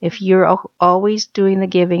If you're always doing the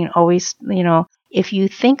giving, always, if you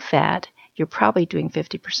think that, you're probably doing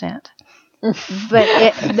 50%. But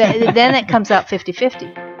then it comes out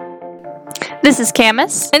 50-50. This is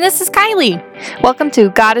Camus. And this is Kylie. Welcome to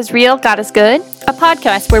God is Real, God is Good, a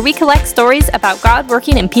podcast where we collect stories about God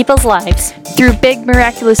working in people's lives through big,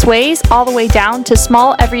 miraculous ways, all the way down to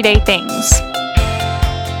small, everyday things.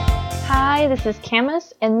 Hi, this is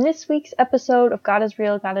Camus, and this week's episode of God is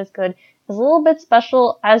Real, God is Good is a little bit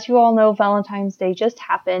special. As you all know, Valentine's Day just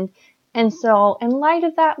happened, and so in light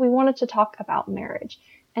of that, we wanted to talk about marriage.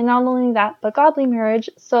 And not only that, but godly marriage.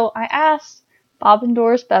 So I asked Bob and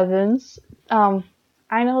Doris Bevins. I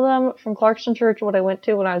know them from Clarkson Church, what I went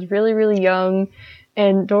to when I was really, really young,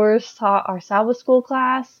 and Doris taught our Sabbath school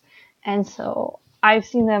class, and so I've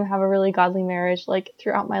seen them have a really godly marriage,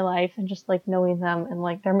 throughout my life, and just, knowing them,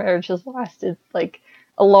 and, their marriage has lasted,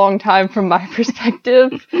 a long time from my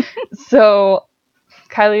perspective. So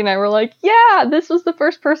Kylie and I were like, yeah, this was the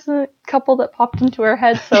first couple that popped into our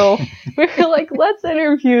head, so we were like, let's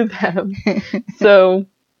interview them. So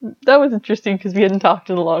that was interesting because we hadn't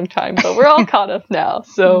talked in a long time, but we're all caught up now.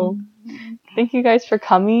 So thank you guys for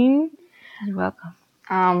coming. You're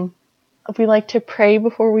welcome. We like to pray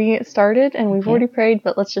before we get started, and we've already prayed,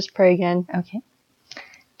 but let's just pray again. Okay.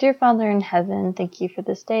 Dear Father in heaven, thank you for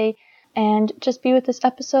this day, and just be with this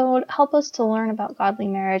episode. Help us to learn about godly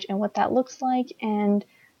marriage and what that looks like, and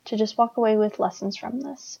to just walk away with lessons from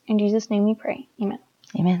this. In Jesus' name we pray. Amen.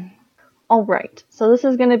 Amen. All right. So this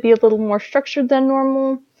is going to be a little more structured than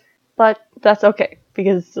normal, but that's okay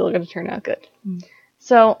because it's still going to turn out good.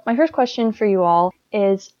 So my first question for you all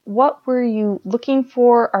is, what were you looking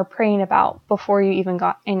for or praying about before you even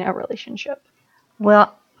got in a relationship?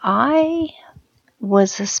 Well, I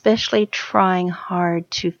was especially trying hard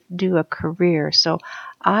to do a career, so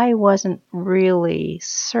I wasn't really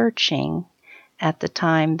searching at the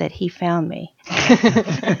time that he found me.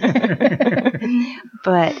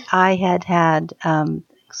 But I had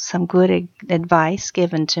some good advice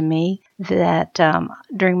given to me that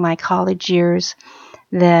during my college years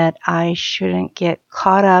that I shouldn't get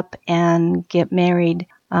caught up and get married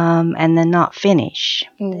and then not finish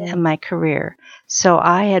my career. So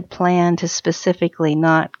I had planned to specifically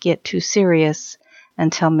not get too serious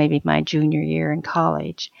until maybe my junior year in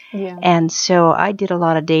college. Yeah. And so I did a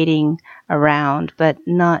lot of dating around, but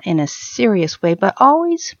not in a serious way. But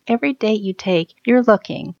always, every date you take, you're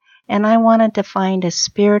looking. And I wanted to find a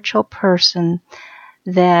spiritual person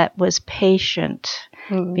that was patient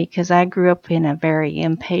because I grew up in a very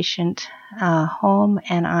impatient home,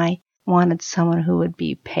 and I wanted someone who would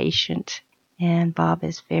be patient. And Bob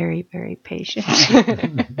is very, very patient.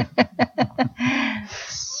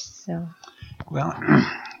 So, well,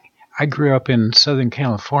 I grew up in Southern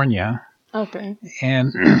California. Okay.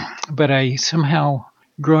 But I somehow,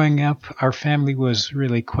 growing up, our family was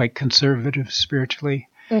really quite conservative spiritually.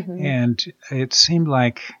 And it seemed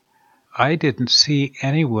like I didn't see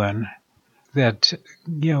anyone that,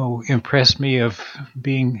 impressed me of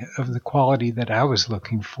being of the quality that I was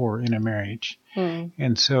looking for in a marriage.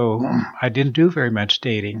 And so I didn't do very much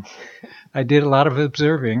dating. I did a lot of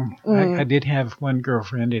observing. I did have one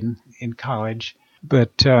girlfriend in college,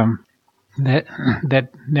 but that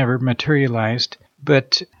never materialized.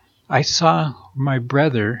 But I saw my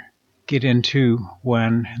brother get into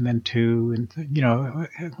one and then two and,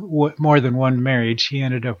 more than one marriage. He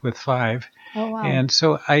ended up with 5. Oh, wow. And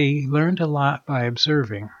so I learned a lot by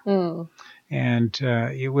observing. And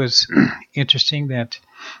it was interesting that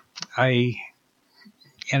I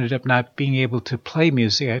ended up not being able to play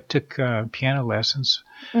music. I took piano lessons,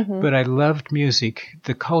 but I loved music.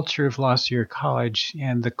 The culture of La Sierra College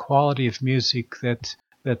and the quality of music that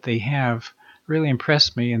they have really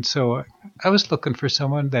impressed me, and so I was looking for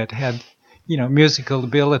someone that had, musical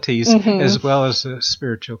abilities as well as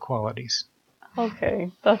spiritual qualities.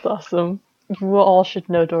 Okay, that's awesome. You all should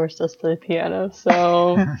know Doris does play piano,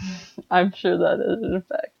 so I'm sure that is an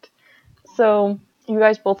effect. So you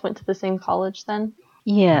guys both went to the same college then?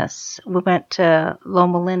 Yes, we went to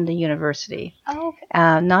Loma Linda University. Oh,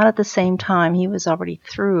 okay. Not at the same time. He was already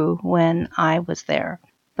through when I was there,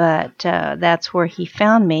 but that's where he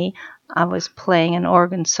found me. I was playing an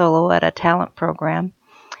organ solo at a talent program,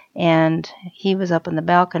 and he was up in the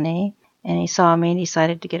balcony, and he saw me and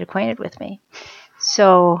decided to get acquainted with me.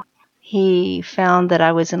 So he found that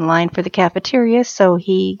I was in line for the cafeteria, so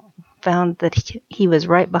he found that he was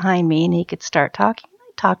right behind me and he could start talking.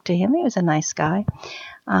 I talked to him. He was a nice guy.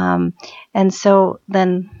 And so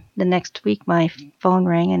then the next week my phone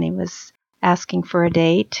rang and he was asking for a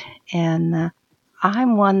date, and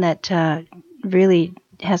I'm one that really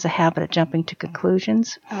has a habit of jumping to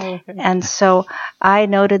conclusions. Oh, okay. And so I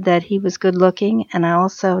noted that he was good looking, and I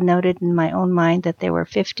also noted in my own mind that there were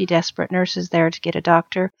 50 desperate nurses there to get a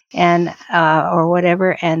doctor and or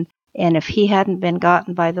whatever, and if he hadn't been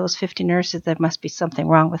gotten by those 50 nurses, there must be something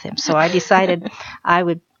wrong with him. So I decided I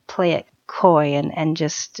would play it coy and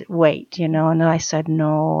just wait, and I said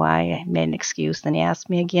no. I made an excuse. Then he asked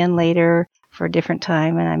me again later for a different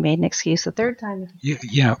time, and I made an excuse the third time.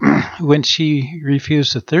 Yeah. When she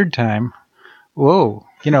refused the third time, whoa,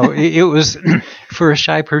 it was for a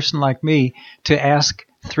shy person like me to ask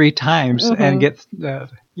 3 times and get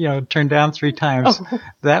turned down 3 times. Oh.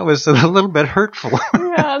 That was a little bit hurtful.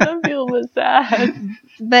 Yeah, that'd be a little bit sad.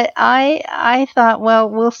 But I thought, well,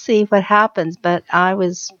 we'll see what happens. But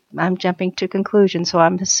I'm jumping to conclusions, so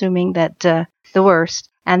I'm assuming that the worst.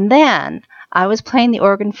 And then I was playing the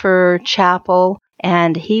organ for chapel,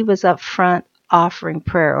 and he was up front offering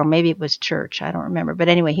prayer, or maybe it was church. I don't remember. But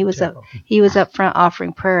anyway, he was up front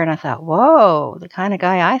offering prayer, and I thought, whoa, the kind of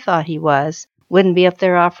guy I thought he was wouldn't be up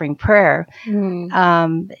there offering prayer.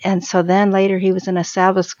 And so then later he was in a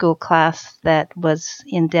Sabbath school class that was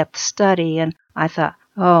in-depth study, and I thought,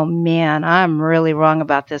 oh man, I'm really wrong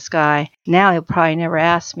about this guy. Now he'll probably never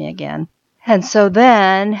ask me again. And so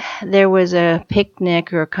then there was a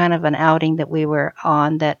picnic or kind of an outing that we were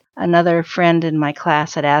on that another friend in my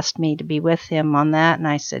class had asked me to be with him on that. And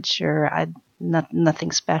I said, sure,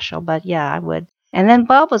 nothing special, but yeah, I would. And then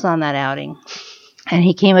Bob was on that outing. And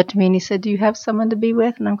he came up to me and he said, do you have someone to be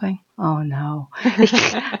with? And I'm going, oh no.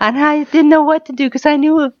 And I didn't know what to do because I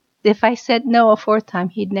knew if I said no a 4th time,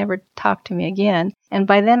 he'd never talk to me again. And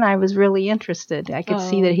by then I was really interested. I could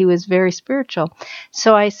see that he was very spiritual.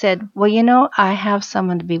 So I said, well, I have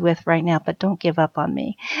someone to be with right now, but don't give up on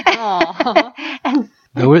me. And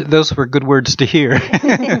those were good words to hear.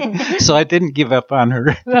 So I didn't give up on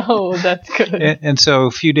her. No, that's good. And so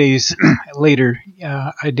a few days later,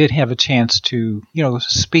 I did have a chance to,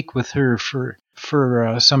 speak with her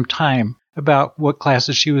for some time about what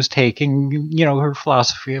classes she was taking, her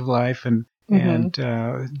philosophy of life and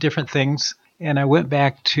different things. And I went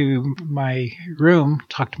back to my room,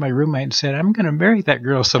 talked to my roommate, and said, I'm going to marry that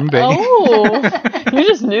girl someday. Oh, you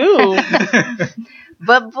just knew.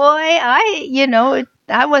 But boy,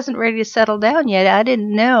 I wasn't ready to settle down yet. I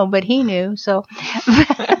didn't know, but he knew. So,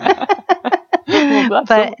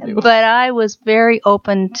 but I was very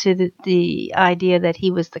open to the idea that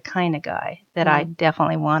he was the kind of guy that I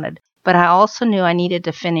definitely wanted. But I also knew I needed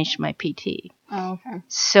to finish my PT. Oh, okay.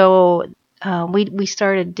 So we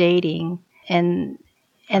started dating, and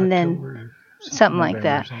then something like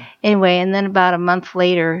that. Anyway, and then about a month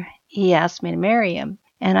later, he asked me to marry him.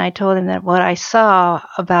 And I told him that what I saw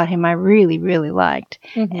about him I really, really liked.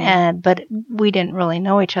 But we didn't really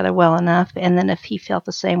know each other well enough. And then if he felt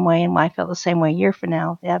the same way and I felt the same way a year from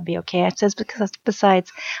now, that'd be okay. I says, because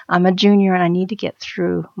besides, I'm a junior and I need to get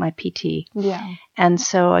through my PT. Yeah. And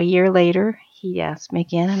so a year later, he asked me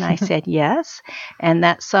again, and I said yes. And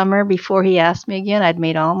that summer, before he asked me again, I'd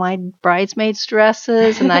made all my bridesmaids'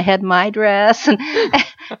 dresses, and I had my dress, and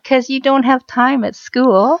because you don't have time at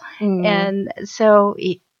school. And so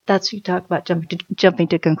that's what you talk about, jumping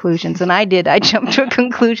to conclusions. And I did. I jumped to a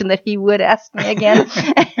conclusion that he would ask me again.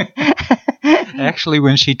 Actually,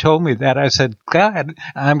 when she told me that, I said, God,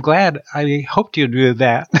 I'm glad. I hoped you'd do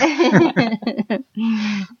that.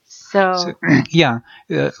 So, yeah,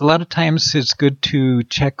 a lot of times it's good to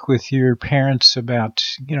check with your parents about,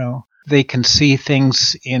 they can see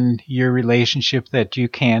things in your relationship that you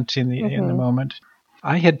can't in the moment.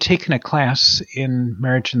 I had taken a class in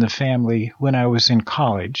marriage and the family when I was in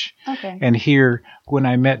college. Okay. And here, when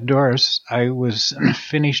I met Doris, I was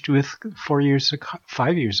finished with 5 years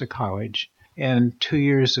of college and 2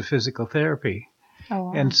 years of physical therapy. Oh,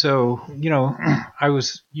 wow. And so, I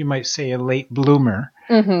was, you might say, a late bloomer.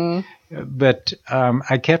 But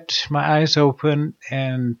I kept my eyes open,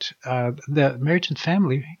 and the marriage and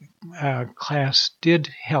family class did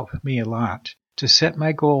help me a lot to set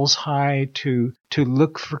my goals high, to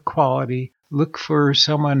look for quality, look for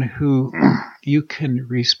someone who you can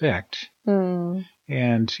respect. And,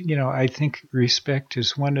 I think respect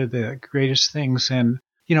is one of the greatest things. And,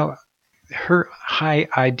 her high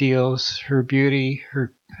ideals, her beauty,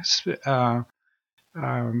 her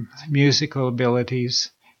musical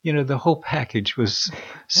abilities, the whole package was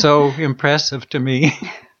so impressive to me.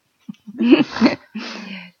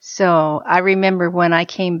 So I remember when I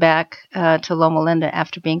came back to Loma Linda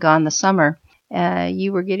after being gone the summer,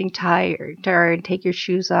 you were getting tired, take your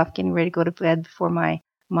shoes off, getting ready to go to bed before my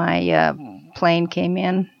plane came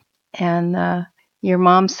in. And your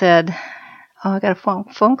mom said, oh, I got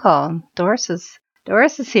a phone call. Doris is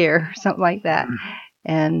here, or something like that.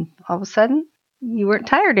 And all of a sudden, you weren't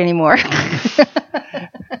tired anymore.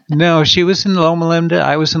 No, she was in Loma Linda.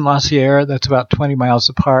 I was in La Sierra. That's about 20 miles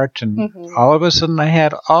apart. And all of a sudden, I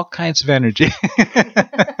had all kinds of energy.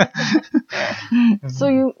 So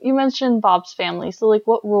you mentioned Bob's family. So, like,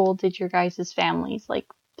 what role did your guys' families, like,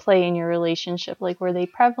 play in your relationship? Like, were they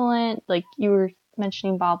prevalent? Like, you were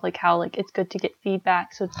mentioning, Bob, like, how, like, it's good to get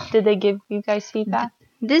feedback. So, did they give you guys feedback?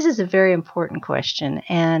 This is a very important question.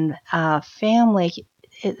 And family...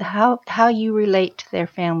 How you relate to their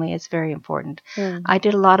family is very important. I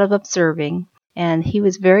did a lot of observing, and he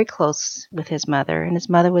was very close with his mother, and his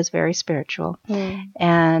mother was very spiritual.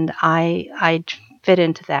 And I fit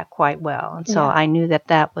into that quite well, and so I knew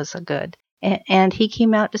that was a good. And he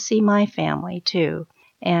came out to see my family too,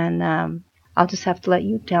 and I'll just have to let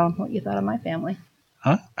you tell him what you thought of my family.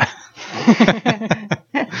 Huh?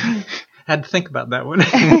 Had to think about that one.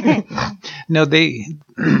 No,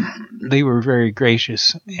 they were very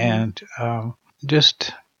gracious, and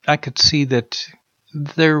just I could see that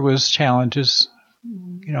there was challenges,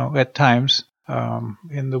 at times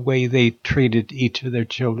in the way they treated each of their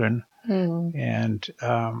children, and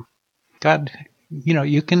God,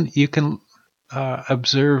 you can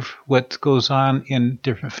observe what goes on in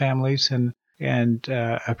different families and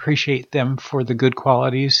appreciate them for the good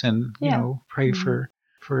qualities, and pray for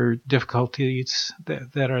difficulties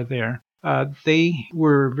that are there. They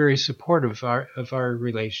were very supportive of our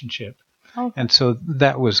relationship, and so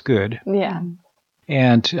that was good. Yeah.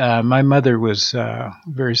 And my mother was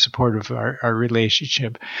very supportive of our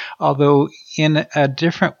relationship, although in a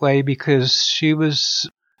different way, because she was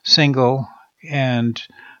single, and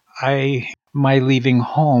my leaving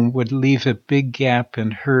home would leave a big gap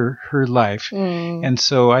in her life. And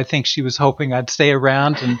so I think she was hoping I'd stay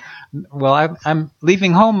around, and I'm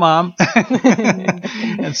leaving home, Mom.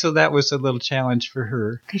 And so that was a little challenge for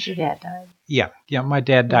her. Because your dad died. Yeah, my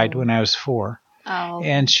dad died when I was 4. Oh.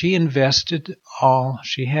 And she invested all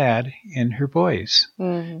she had in her boys.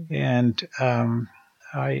 And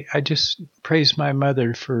I just praise my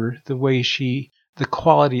mother for the way she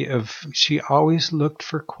always looked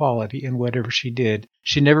for quality in whatever she did.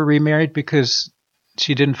 She never remarried because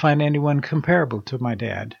she didn't find anyone comparable to my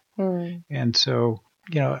dad. And so,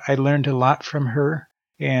 I learned a lot from her.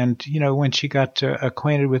 And, when she got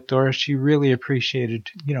acquainted with Doris, she really appreciated,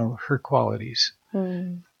 her qualities.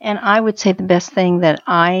 And I would say the best thing that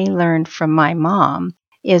I learned from my mom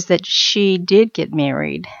is that she did get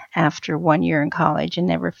married after 1 year in college and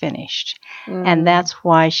never finished. And that's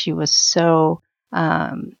why she was so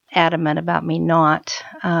adamant about me not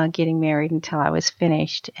getting married until I was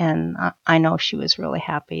finished. And I know she was really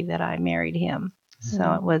happy that I married him.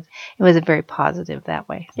 So it was a very positive that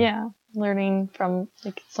way. Yeah. Learning from,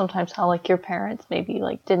 like, sometimes how, like, your parents maybe,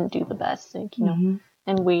 like, didn't do the best, like,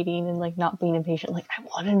 and waiting and, like, not being impatient, like, I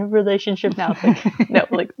want in a relationship now. It's like, no,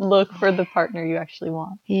 like, look for the partner you actually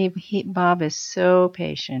want. Bob is so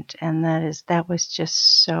patient, and that was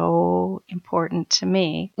just so important to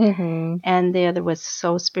me. And the other was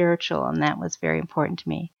so spiritual, and that was very important to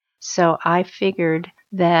me. So I figured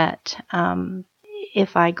that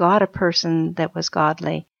if I got a person that was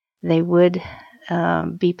godly, they would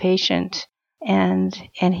be patient, and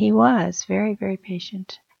he was very, very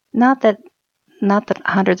patient. Not that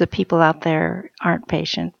hundreds of people out there aren't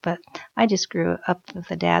patient, but I just grew up with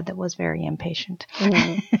a dad that was very impatient.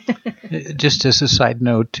 Just as a side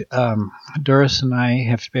note, Doris and I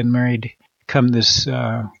have been married come this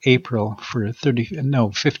April for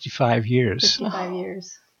 55 years. 55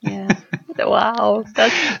 years. Yeah. Wow.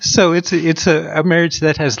 So it's a marriage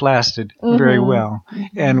that has lasted very well.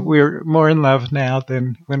 And we're more in love now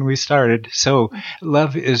than when we started. So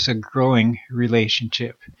love is a growing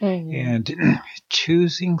relationship. And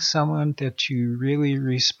choosing someone that you really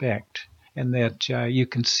respect and that you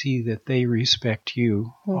can see that they respect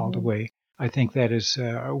you all the way. I think that is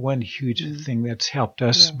one huge thing that's helped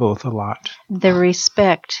us both a lot. The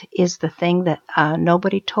respect is the thing that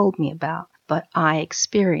nobody told me about, but I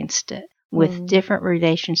experienced it with different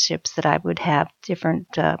relationships that I would have, different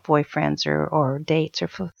boyfriends or dates.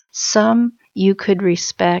 Some you could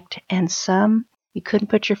respect, and some you couldn't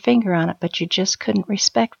put your finger on it, but you just couldn't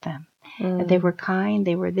respect them. They were kind,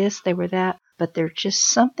 they were this, they were that, but there's just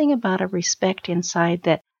something about a respect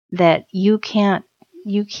inside that you can't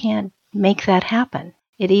make that happen.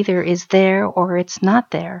 It either is there or it's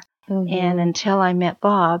not there. And until I met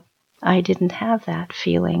Bob, I didn't have that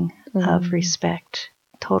feeling of respect,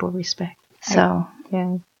 total respect. So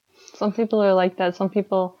yeah, some people are like that. Some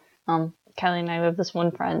people, Kelly and I have this one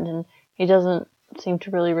friend, and he doesn't seem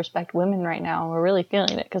to really respect women right now. We're really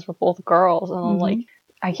feeling it because we're both girls, and I'm like,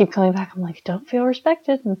 I keep coming back. I'm like, don't feel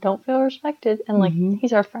respected and don't feel respected. And like,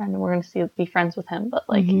 he's our friend and we're going to be friends with him. But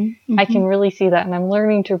like, I can really see that. And I'm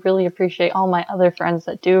learning to really appreciate all my other friends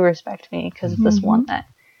that do respect me because of this one that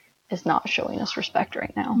is not showing us respect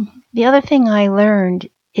right now. The other thing I learned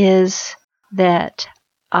is that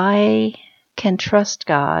I can trust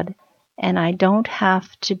God and I don't have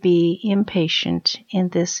to be impatient in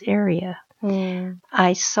this area.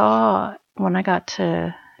 I saw when I got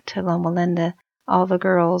to Loma Linda, all the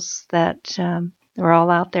girls that were all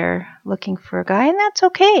out there looking for a guy, and that's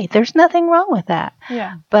okay. There's nothing wrong with that.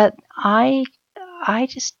 Yeah. But I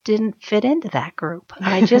just didn't fit into that group.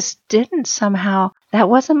 I just didn't somehow. That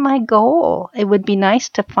wasn't my goal. It would be nice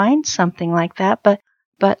to find something like that, but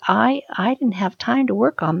I didn't have time to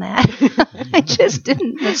work on that. I just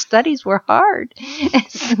didn't. The studies were hard.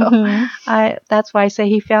 And so that's why I say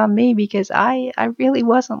he found me, because I really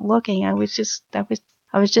wasn't looking. I was just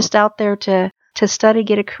out there to study,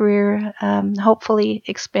 get a career, hopefully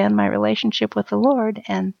expand my relationship with the Lord,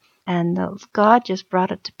 and God just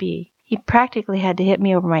brought it to be. He practically had to hit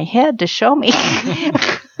me over my head to show me.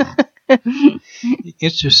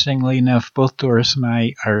 Interestingly enough, both Doris and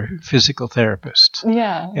I are physical therapists.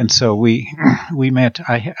 Yeah. And so we met.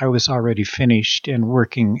 I was already finished and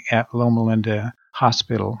working at Loma Linda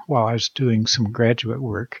Hospital while I was doing some graduate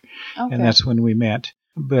work. Okay. And that's when we met.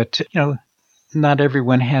 But, not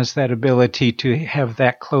everyone has that ability to have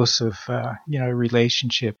that close of,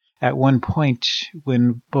 relationship. At one point,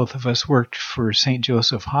 when both of us worked for St.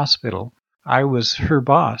 Joseph Hospital, I was her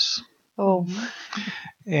boss. Oh.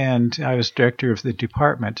 And I was director of the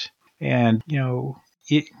department. And,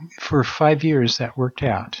 for 5 years that worked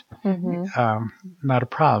out. Not a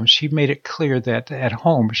problem. She made it clear that at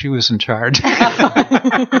home she was in charge. She's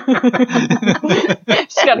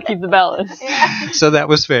got to keep the balance. So that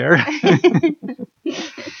was fair.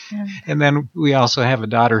 And then we also have a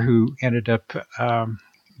daughter who ended up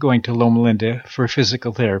going to Loma Linda for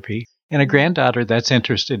physical therapy. And a granddaughter that's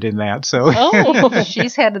interested in that. So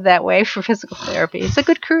she's headed that way for physical therapy. It's a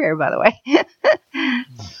good career, by the way.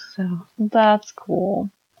 So that's cool.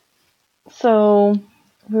 So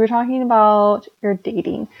we were talking about your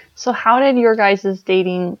dating. So how did your guys'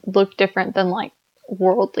 dating look different than like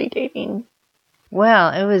worldly dating? Well,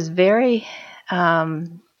 it was very,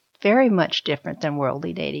 very much different than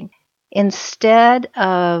worldly dating. Instead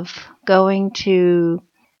of going to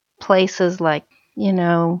places like,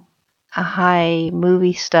 a high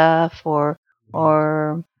movie stuff or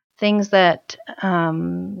things that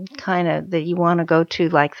kind of that you want to go to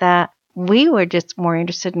like that, we were just more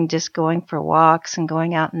interested in just going for walks and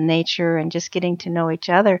going out in nature and just getting to know each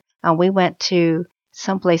other. We went to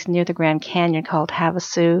someplace near the Grand Canyon called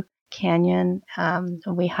Havasu Canyon.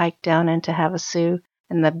 We hiked down into Havasu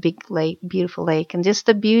and the big lake, beautiful lake, and just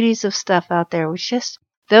the beauties of stuff out there was just,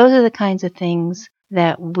 those are the kinds of things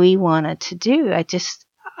that we wanted to do.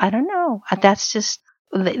 I don't know. That's just,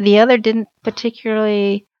 the other didn't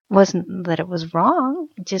particularly, wasn't that it was wrong.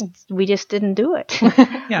 We just didn't do it.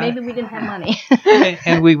 Yeah. Maybe we didn't have money.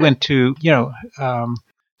 And we went to,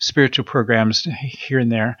 spiritual programs here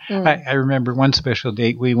and there. I remember one special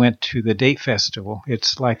date, we went to the Date Festival.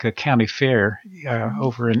 It's like a county fair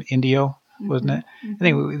over in Indio, wasn't it?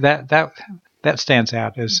 Anyway, that stands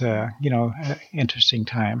out as, an interesting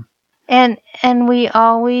time. And we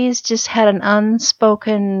always just had an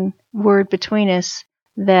unspoken word between us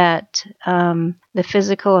that the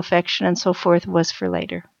physical affection and so forth was for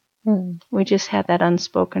later. We just had that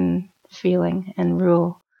unspoken feeling and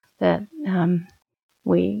rule that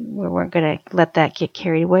we weren't going to let that get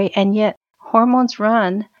carried away. And yet hormones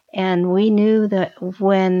run, and we knew that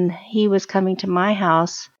when he was coming to my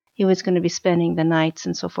house, he was going to be spending the nights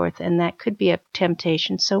and so forth, and that could be a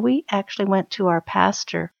temptation. So we actually went to our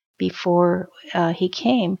pastor before he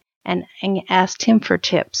came and asked him for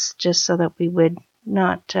tips, just so that we would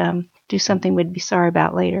not do something we'd be sorry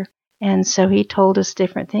about later. And so he told us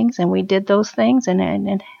different things, and we did those things,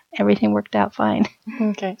 and everything worked out fine.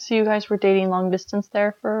 Okay, so you guys were dating long distance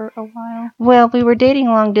there for a while? Well, we were dating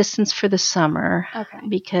long distance for the summer. Okay.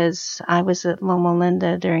 Because I was at Loma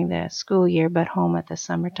Linda during the school year, but home at the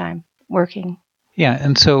summertime working. Yeah,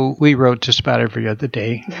 and so we wrote just about every other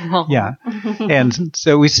day. Oh. Yeah, and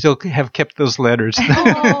so we still have kept those letters.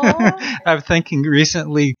 I'm thinking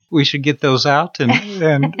recently we should get those out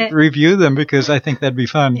and review them, because I think that'd be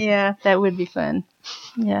fun. Yeah, that would be fun.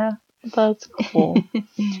 Yeah. That's cool.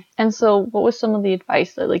 And so what was some of the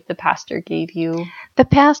advice that the pastor gave you? The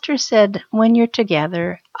pastor said, when you're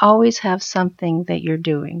together, always have something that you're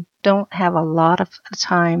doing. Don't have a lot of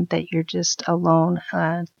time that you're just alone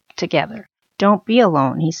together. Don't be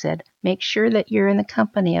alone, he said. Make sure that you're in the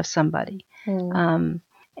company of somebody.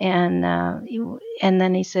 And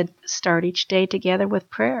then he said, start each day together with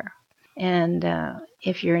prayer. And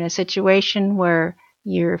if you're in a situation where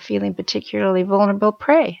you're feeling particularly vulnerable,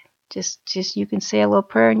 pray. Just you can say a little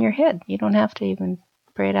prayer in your head. You don't have to even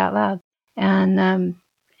pray it out loud. And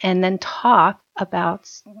then talk about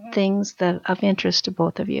things of interest to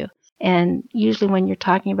both of you. And usually when you're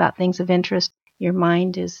talking about things of interest, your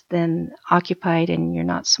mind is then occupied and you're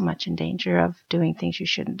not so much in danger of doing things you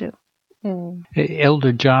shouldn't do.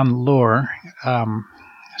 Elder John Lohr,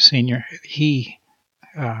 Sr., he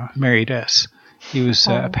married us. He was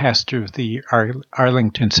a pastor of the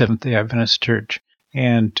Arlington Seventh-day Adventist Church.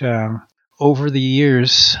 And over the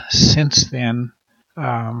years since then,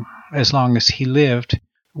 as long as he lived,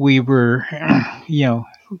 we were,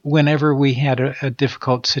 whenever we had a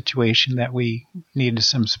difficult situation that we needed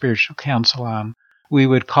some spiritual counsel on, we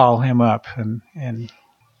would call him up and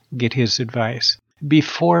get his advice.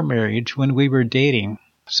 Before marriage, when we were dating,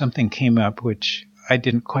 something came up which I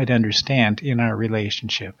didn't quite understand in our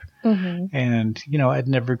relationship. And, I'd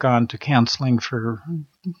never gone to counseling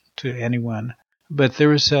to anyone. But there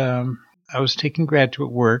was, I was taking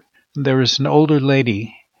graduate work. There was an older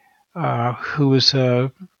lady who was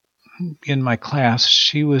in my class.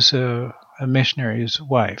 She was a missionary's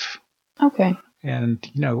wife. Okay. And,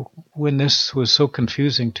 when this was so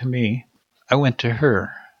confusing to me, I went to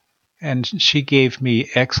her, and she gave me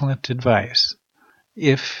excellent advice.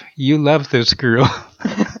 If you love this girl,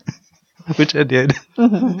 which I did,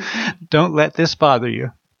 don't let this bother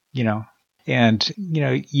you, And,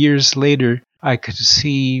 years later, I could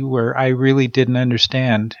see where I really didn't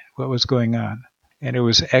understand what was going on. And it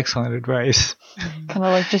was excellent advice. Kind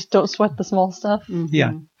of like just don't sweat the small stuff.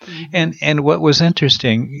 Yeah. And what was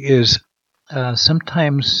interesting is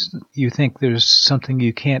sometimes you think there's something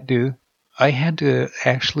you can't do. I had to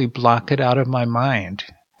actually block it out of my mind.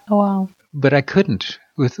 Oh, wow. But I couldn't.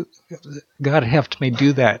 God helped me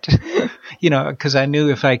do that, because I knew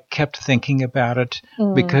if I kept thinking about it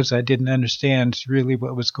because I didn't understand really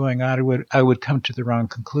what was going on, I would come to the wrong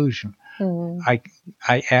conclusion. I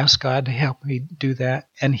asked God to help me do that,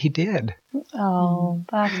 and He did. Oh,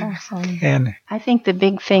 that's awesome. And I think the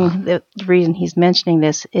big thing, the reason he's mentioning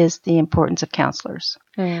this is the importance of counselors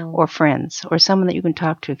or friends or someone that you can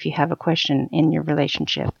talk to if you have a question in your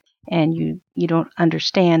relationship and you don't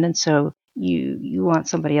understand, and so you want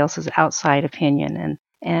somebody else's outside opinion,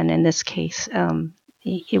 and in this case,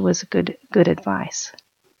 it was good advice.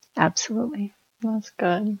 Absolutely. That's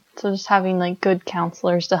good. So just having good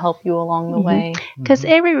counselors to help you along the way. Because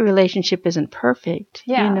every relationship isn't perfect.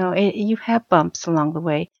 Yeah. You have bumps along the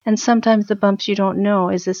way. And sometimes the bumps you don't know,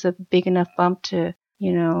 is this a big enough bump to,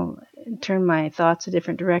 turn my thoughts a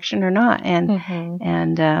different direction or not?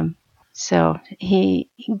 And so he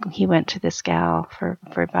went to this gal for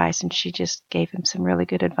advice, and she just gave him some really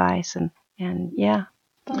good advice. And yeah.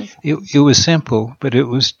 It was simple, but it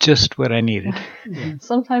was just what I needed.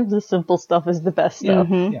 Sometimes the simple stuff is the best stuff.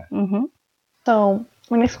 So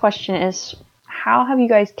my next question is, how have you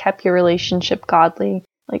guys kept your relationship godly?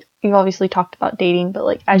 You've obviously talked about dating,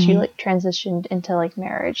 but as you transitioned into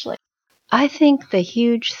marriage, I think the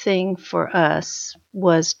huge thing for us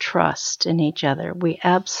was trust in each other. We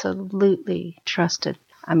absolutely trusted.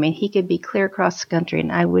 I mean, he could be clear across the country,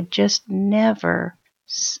 and I would just never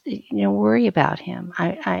worry about him.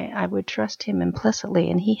 I would trust him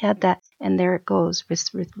implicitly, and he had that. And there it goes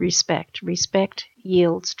with respect. Respect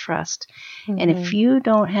yields trust. And if you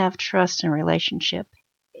don't have trust in a relationship,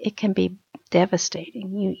 it can be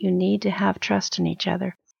devastating. You need to have trust in each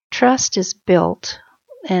other. Trust is built,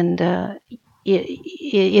 and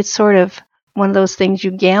it's sort of one of those things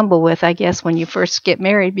you gamble with, I guess, when you first get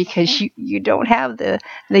married, because you don't have the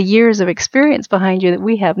years of experience behind you that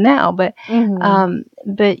we have now. But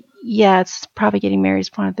yeah, it's probably getting married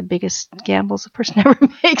is one of the biggest gambles a person ever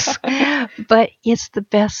makes. But it's the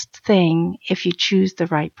best thing if you choose the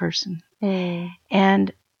right person.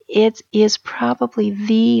 And it is probably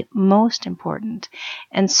the most important.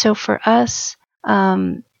 And so for us,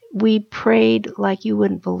 we prayed like you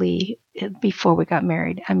wouldn't believe before we got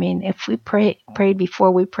married. I mean, if we prayed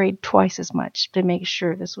before, we prayed twice as much to make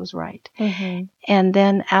sure this was right. And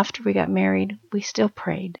then after we got married, we still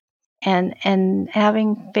prayed. And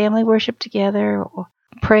having family worship together or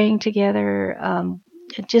praying together,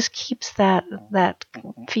 it just keeps that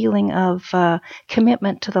feeling of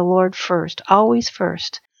commitment to the Lord first, always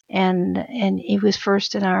first. And He was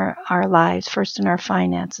first in our lives, first in our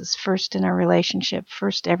finances, first in our relationship,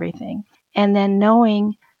 first everything. And then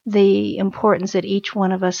knowing the importance that each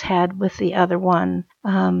one of us had with the other one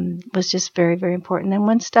was just very, very important. And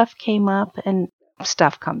when stuff came up, and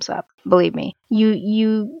stuff comes up, believe me,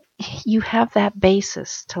 you have that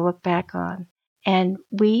basis to look back on. And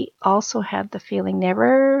we also have the feeling,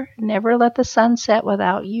 never let the sun set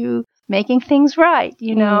without you making things right.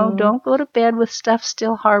 Don't go to bed with stuff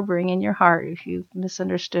still harboring in your heart if you've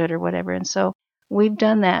misunderstood or whatever. And so we've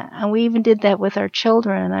done that. And we even did that with our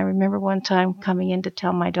children. And I remember one time coming in to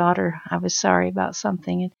tell my daughter I was sorry about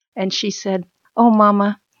something. And she said, "Oh,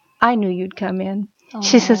 Mama, I knew you'd come in." Aww.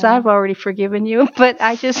 She says, "I've already forgiven you." But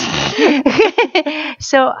I just,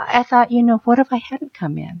 so I thought, what if I hadn't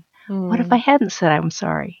come in? What if I hadn't said I'm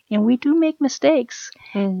sorry? And we do make mistakes.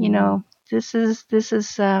 This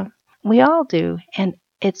is we all do. And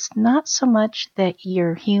it's not so much that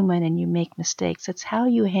you're human and you make mistakes. It's how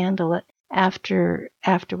you handle it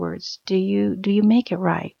afterwards. Do you make it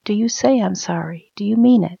right? Do you say I'm sorry? Do you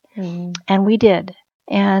mean it? And we did.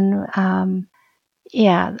 And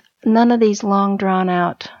none of these long drawn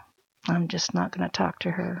out, I'm just not going to talk to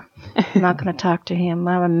her. I'm not going to talk to him.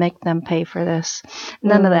 I'm going to make them pay for this.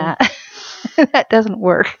 None of that. That doesn't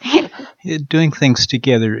work. Doing things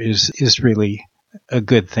together is really a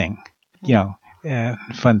good thing,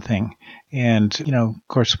 fun thing. And, of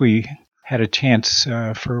course, we had a chance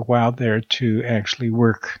for a while there to actually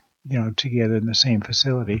work, together in the same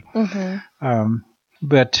facility.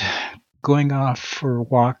 But going off for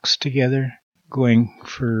walks together, going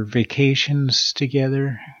for vacations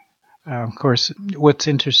together. Of course, what's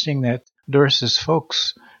interesting that Doris's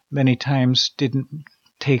folks many times didn't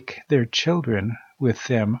take their children with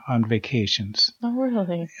them on vacations. Oh,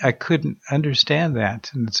 really? I couldn't understand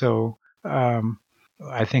that. And so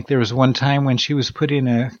I think there was one time when she was put in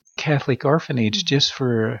a Catholic orphanage just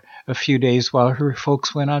for a few days while her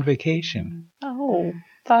folks went on vacation. Oh,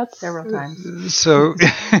 that's several times. So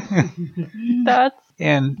that's...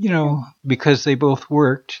 And, because they both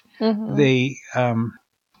worked, they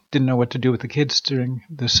didn't know what to do with the kids during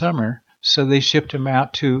the summer. So they shipped them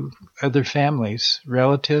out to other families,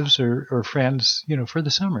 relatives or friends, for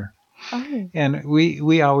the summer. Oh. And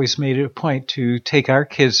we always made it a point to take our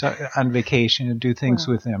kids on vacation and do things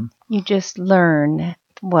with them. You just learn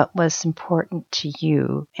what was important to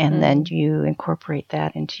you, and then you incorporate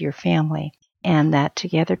that into your family. And that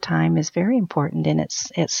together time is very important, and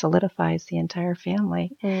it solidifies the entire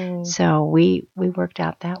family. So we worked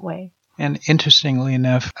out that way. And interestingly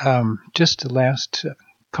enough, just the last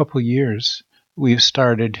couple years, we've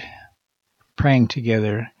started praying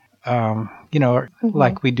together,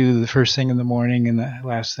 like we do the first thing in the morning and the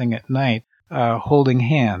last thing at night, holding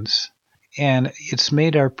hands. And it's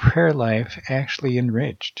made our prayer life actually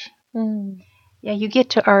enriched. Yeah, you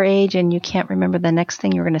get to our age and you can't remember the next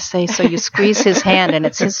thing you're going to say, so you squeeze his hand and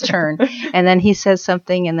it's his turn. And then he says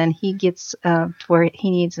something and then he gets to where he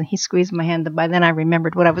needs and he squeezed my hand. By then I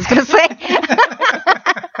remembered what I was going to say.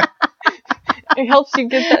 It helps you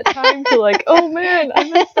get that time to oh man, I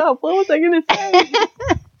messed up. What was I going to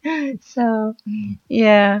say? So,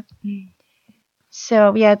 yeah.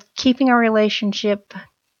 So, yeah, keeping our relationship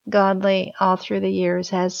godly all through the years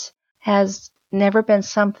has never been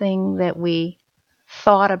something that we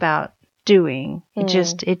thought about doing.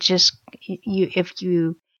 If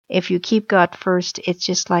you keep God first, it's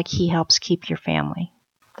just like He helps keep your family.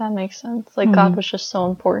 That makes sense. God was just so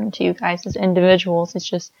important to you guys as individuals. It's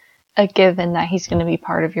just a given that He's going to be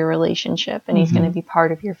part of your relationship and He's going to be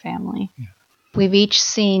part of your family. Yeah. We've each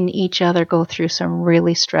seen each other go through some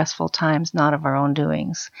really stressful times, not of our own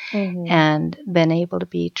doings, and been able to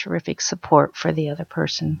be terrific support for the other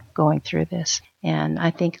person going through this. And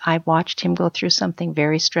I think I watched him go through something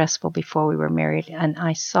very stressful before we were married, and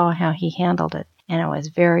I saw how he handled it, and I was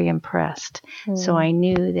very impressed. So I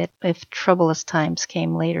knew that if troublous times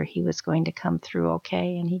came later, he was going to come through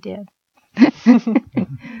okay, and he did.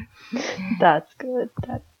 That's good.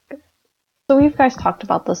 So you guys talked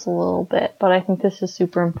about this a little bit, but I think this is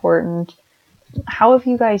super important. How have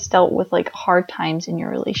you guys dealt with hard times in your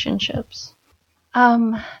relationships?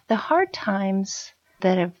 The hard times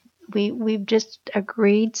that we've just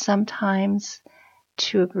agreed sometimes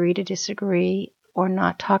to agree to disagree or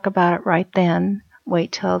not talk about it right then.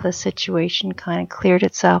 Wait till the situation kind of cleared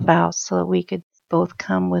itself out so that we could both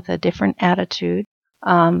come with a different attitude.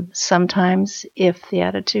 Sometimes if the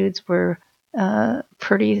attitudes were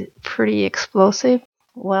pretty explosive,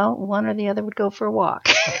 well, one or the other would go for a walk.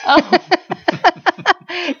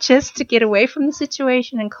 Just to get away from the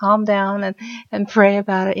situation and calm down and pray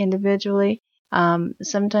about it individually.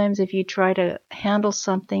 Sometimes if you try to handle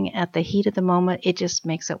something at the heat of the moment, it just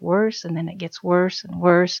makes it worse, and then it gets worse and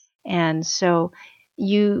worse. And so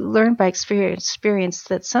you learn by experience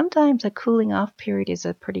that sometimes a cooling off period is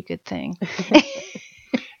a pretty good thing.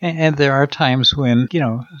 And there are times when,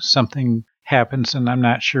 something happens and I'm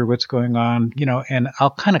not sure what's going on, and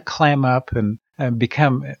I'll kind of clam up and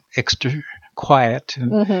become extra quiet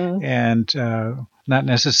and not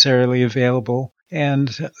necessarily available. And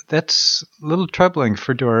that's a little troubling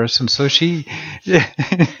for Doris. And so she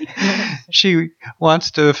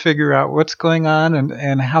wants to figure out what's going on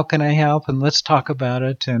and how can I help, and let's talk about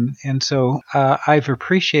it. And so I've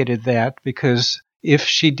appreciated that, because if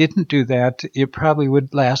she didn't do that, it probably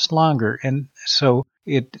would last longer. And so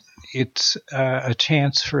it's a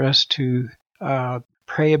chance for us to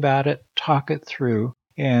pray about it, talk it through,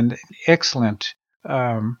 and excellent.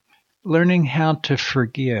 Learning how to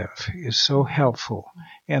forgive is so helpful.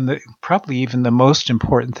 And probably even the most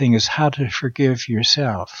important thing is how to forgive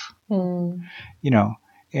yourself. And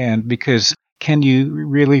because can you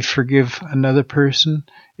really forgive another person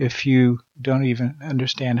if you don't even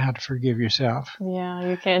understand how to forgive yourself? Yeah,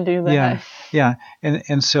 you can't do that. Yeah.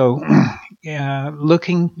 And so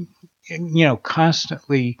looking,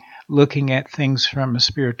 constantly looking at things from a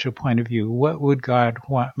spiritual point of view. What would God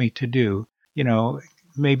want me to do?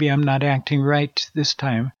 Maybe I'm not acting right this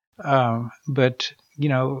time, but,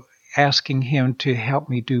 asking him to help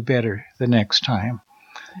me do better the next time.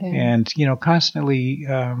 Yeah. And, constantly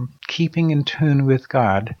keeping in tune with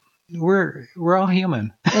God. We're all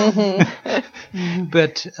human.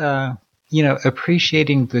 But,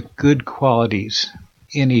 appreciating the good qualities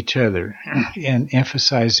in each other and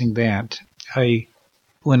emphasizing that.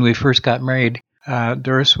 When we first got married,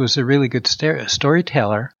 Doris was a really good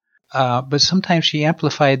storyteller. But sometimes she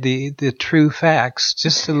amplified the true facts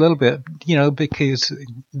just a little bit, because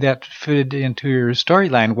that fitted into her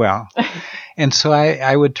storyline well. And so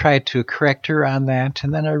I would try to correct her on that.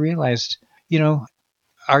 And then I realized,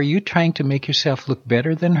 are you trying to make yourself look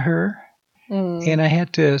better than her? And I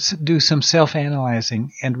had to do some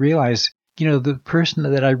self-analyzing and realize, the person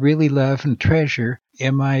that I really love and treasure,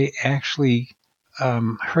 am I actually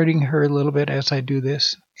hurting her a little bit as I do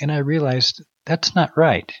this? And I realized that's not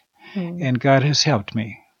right. And God has helped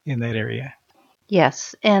me in that area.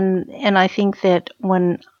 Yes, and I think that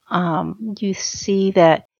when you see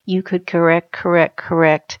that you could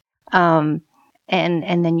correct, and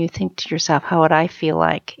then you think to yourself, how would I feel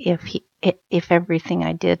like if everything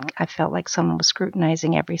I did, I felt like someone was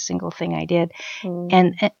scrutinizing every single thing I did,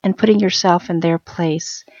 and putting yourself in their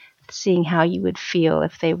place, seeing how you would feel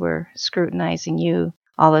if they were scrutinizing you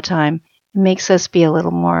all the time. It makes us be a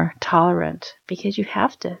little more tolerant, because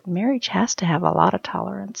marriage has to have a lot of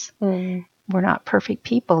tolerance. We're not perfect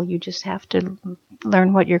people. You just have to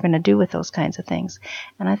learn what you're going to do with those kinds of things.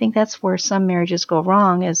 And I think that's where some marriages go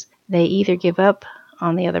wrong, is they either give up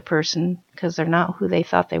on the other person because they're not who they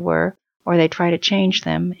thought they were, or they try to change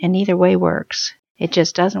them, and either way works. It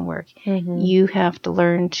just doesn't work. You have to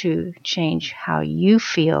learn to change how you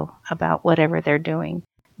feel about whatever they're doing.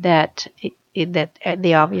 That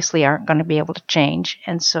they obviously aren't going to be able to change.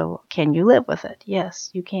 And so can you live with it? Yes,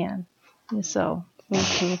 you can. So,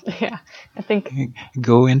 yeah, I think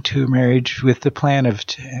go into marriage with the plan of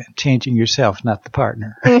changing yourself, not the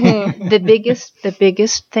partner. The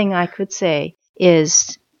biggest thing I could say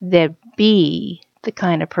is that be the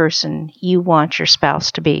kind of person you want your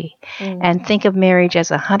spouse to be. And think of marriage as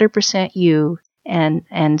 100% you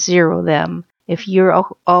and zero them. If you're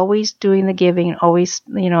always doing the giving, always,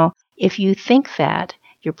 if you think that,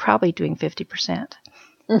 you're probably doing 50%.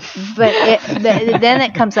 But then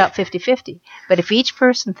it comes out 50-50. But if each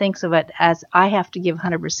person thinks of it as, I have to give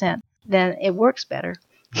 100%, then it works better.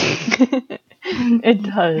 It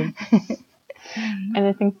does. And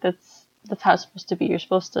I think that's how it's supposed to be. You're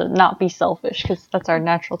supposed to not be selfish, because that's our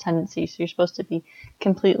natural tendency. So you're supposed to be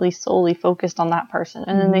completely, solely focused on that person.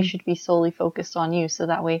 And then they should be solely focused on you. So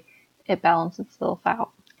that way it balances itself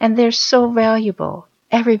out. And they're so valuable.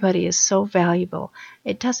 Everybody is so valuable.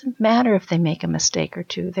 It doesn't matter if they make a mistake or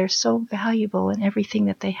two. They're so valuable in everything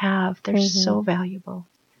that they have. They're so valuable.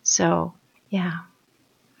 So, yeah.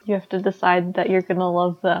 You have to decide that you're going to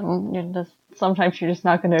love them. Sometimes you're just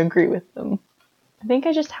not going to agree with them. I think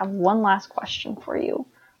I just have one last question for you.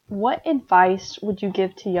 What advice would you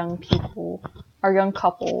give to young people or young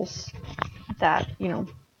couples that,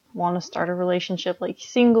 want to start a relationship, like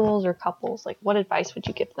singles or couples? Like, what advice would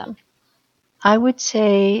you give them? I would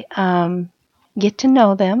say get to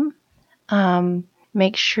know them.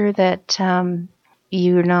 Make sure that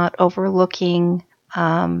you're not overlooking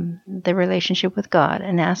the relationship with God,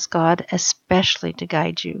 and ask God especially to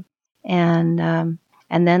guide you. And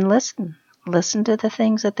then listen. Listen to the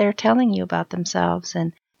things that they're telling you about themselves,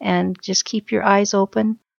 and just keep your eyes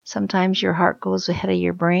open. Sometimes your heart goes ahead of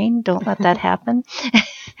your brain. Don't let that happen.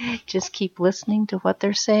 Just keep listening to what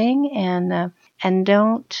they're saying, and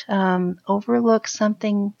don't overlook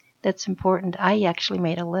something that's important. I actually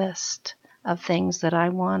made a list of things that I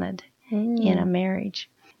wanted in a marriage,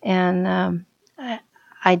 and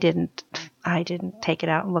I didn't take it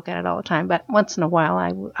out and look at it all the time, but once in a while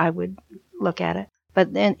I would look at it.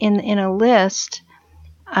 But then in a list,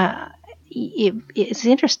 it's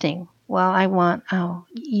interesting. Well, I want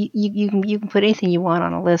you can put anything you want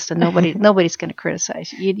on a list, and nobody's going to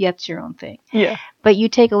criticize you. That's your own thing. Yeah. But you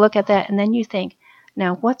take a look at that, and then you think,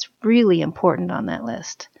 now what's really important on that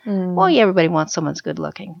list? Well, yeah, everybody wants someone's good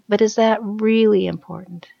looking, but is that really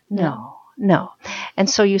important? No. And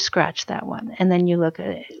so you scratch that one, and then you look at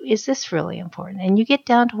it. Is this really important? And you get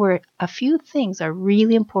down to where a few things are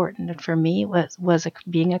really important. And for me, it was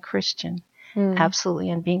being a Christian, absolutely,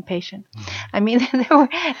 and being patient. I mean,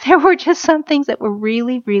 there were just some things that were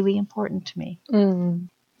really, really important to me.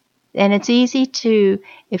 And it's easy to,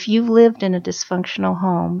 if you've lived in a dysfunctional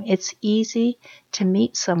home, it's easy to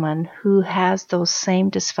meet someone who has those same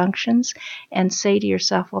dysfunctions and say to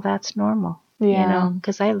yourself, well, that's normal. Yeah. You know,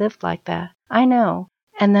 because I lived like that. I know.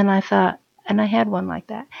 And then I thought, and I had one like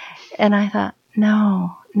that. And I thought,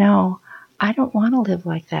 no, I don't want to live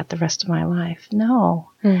like that the rest of my life.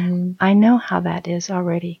 No. I know how that is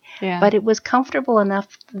already. Yeah. But it was comfortable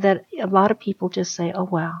enough that a lot of people just say, oh,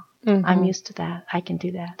 well, I'm used to that. I can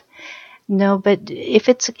do that. No, but if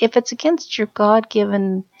it's against your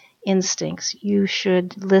God-given instincts, you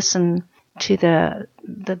should listen to the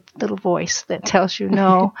little voice that tells you,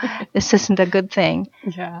 no, this isn't a good thing.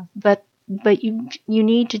 Yeah. But you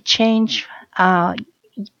need to change.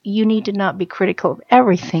 You need to not be critical of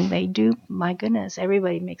everything they do. My goodness,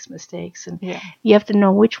 everybody makes mistakes, and you have to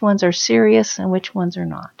know which ones are serious and which ones are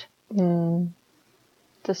not.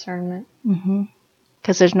 Discernment.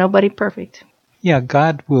 Because there's nobody perfect. Yeah,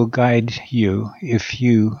 God will guide you if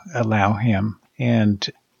you allow Him, and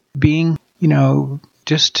being,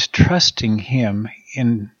 just trusting Him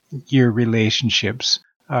in your relationships.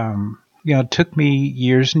 It took me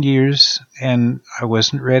years and years, and I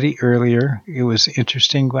wasn't ready earlier. It was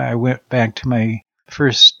interesting when I went back to my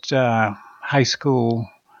first high school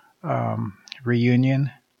reunion,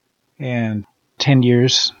 and 10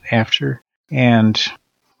 years after, and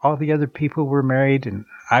all the other people were married, and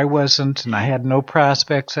I wasn't, and I had no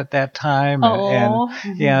prospects at that time.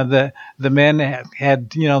 And the men had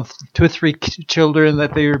 2 or 3 children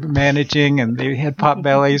that they were managing, and they had pot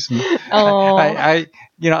bellies. And I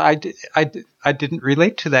didn't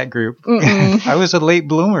relate to that group. I was a late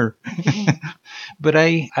bloomer. But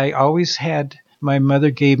I always had, my mother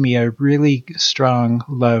gave me a really strong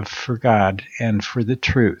love for God and for the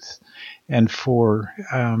truth and for,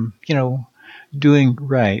 doing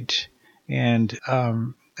right. And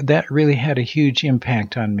that really had a huge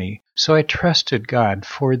impact on me. So I trusted God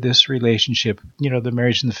for this relationship. The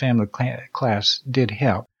marriage and the family class did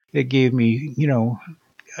help. It gave me,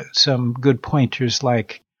 some good pointers,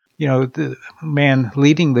 like, the man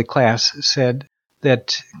leading the class said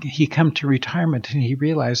that he come to retirement and he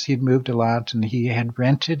realized he'd moved a lot and he had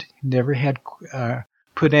rented, never had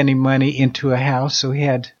put any money into a house, so he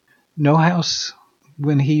had no house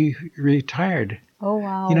when he retired. Oh,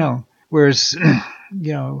 wow. Whereas,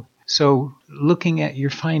 so looking at your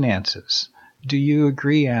finances, do you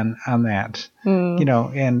agree on that?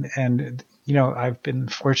 And I've been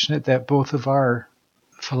fortunate that both of our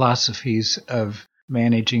philosophies of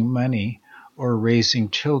managing money or raising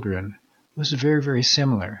children was very, very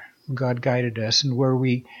similar. God guided us, and where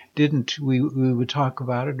we didn't, we would talk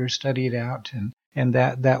about it or study it out, and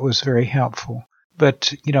that was very helpful.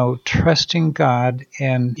 But, trusting God,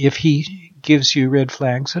 and if He gives you red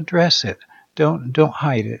flags, address it. Don't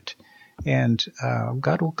hide it. And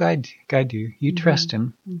God will guide you. You trust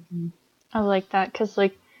Him. I like that, because,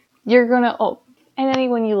 you're going to, and then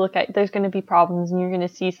when you look at, there's going to be problems, and you're going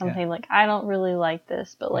to see something like, I don't really like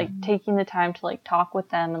this, but, taking the time to, talk with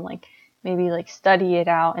them and, maybe, study it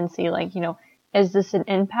out and see, is this an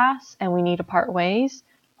impasse and we need to part ways?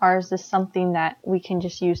 Or is this something that we can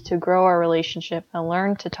just use to grow our relationship and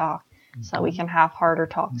learn to talk so that we can have harder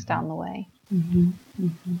talks down the way?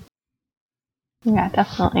 Yeah,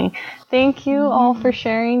 definitely. Thank you all for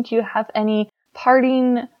sharing. Do you have any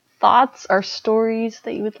parting thoughts or stories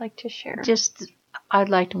that you would like to share? I'd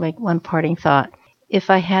like to make one parting thought. If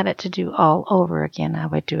I had it to do all over again, I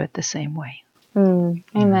would do it the same way.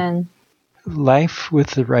 Amen. Life with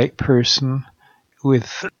the right person,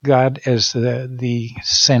 with God as the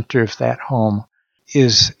center of that home,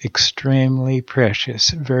 is extremely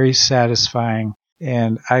precious, very satisfying,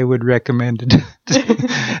 and I would recommend it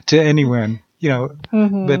to anyone.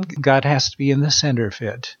 But God has to be in the center of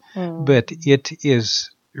it. But it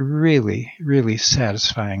is really, really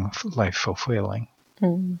satisfying, life fulfilling.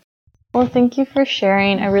 Well, thank you for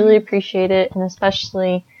sharing. I really appreciate it, and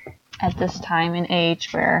especially at this time and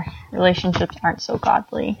age where relationships aren't so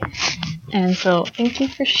godly. And so thank you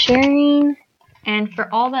for sharing. And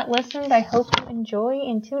for all that listened, I hope you enjoy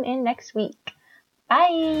and tune in next week.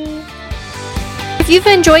 Bye! If you've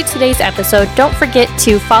enjoyed today's episode, don't forget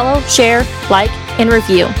to follow, share, like, and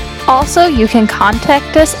review. Also, you can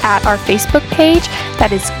contact us at our Facebook page,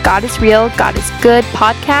 that is God is Real, God is Good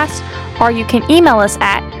podcast, or you can email us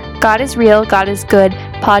at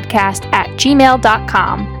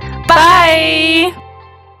godisrealgodisgoodpodcast@gmail.com. Bye!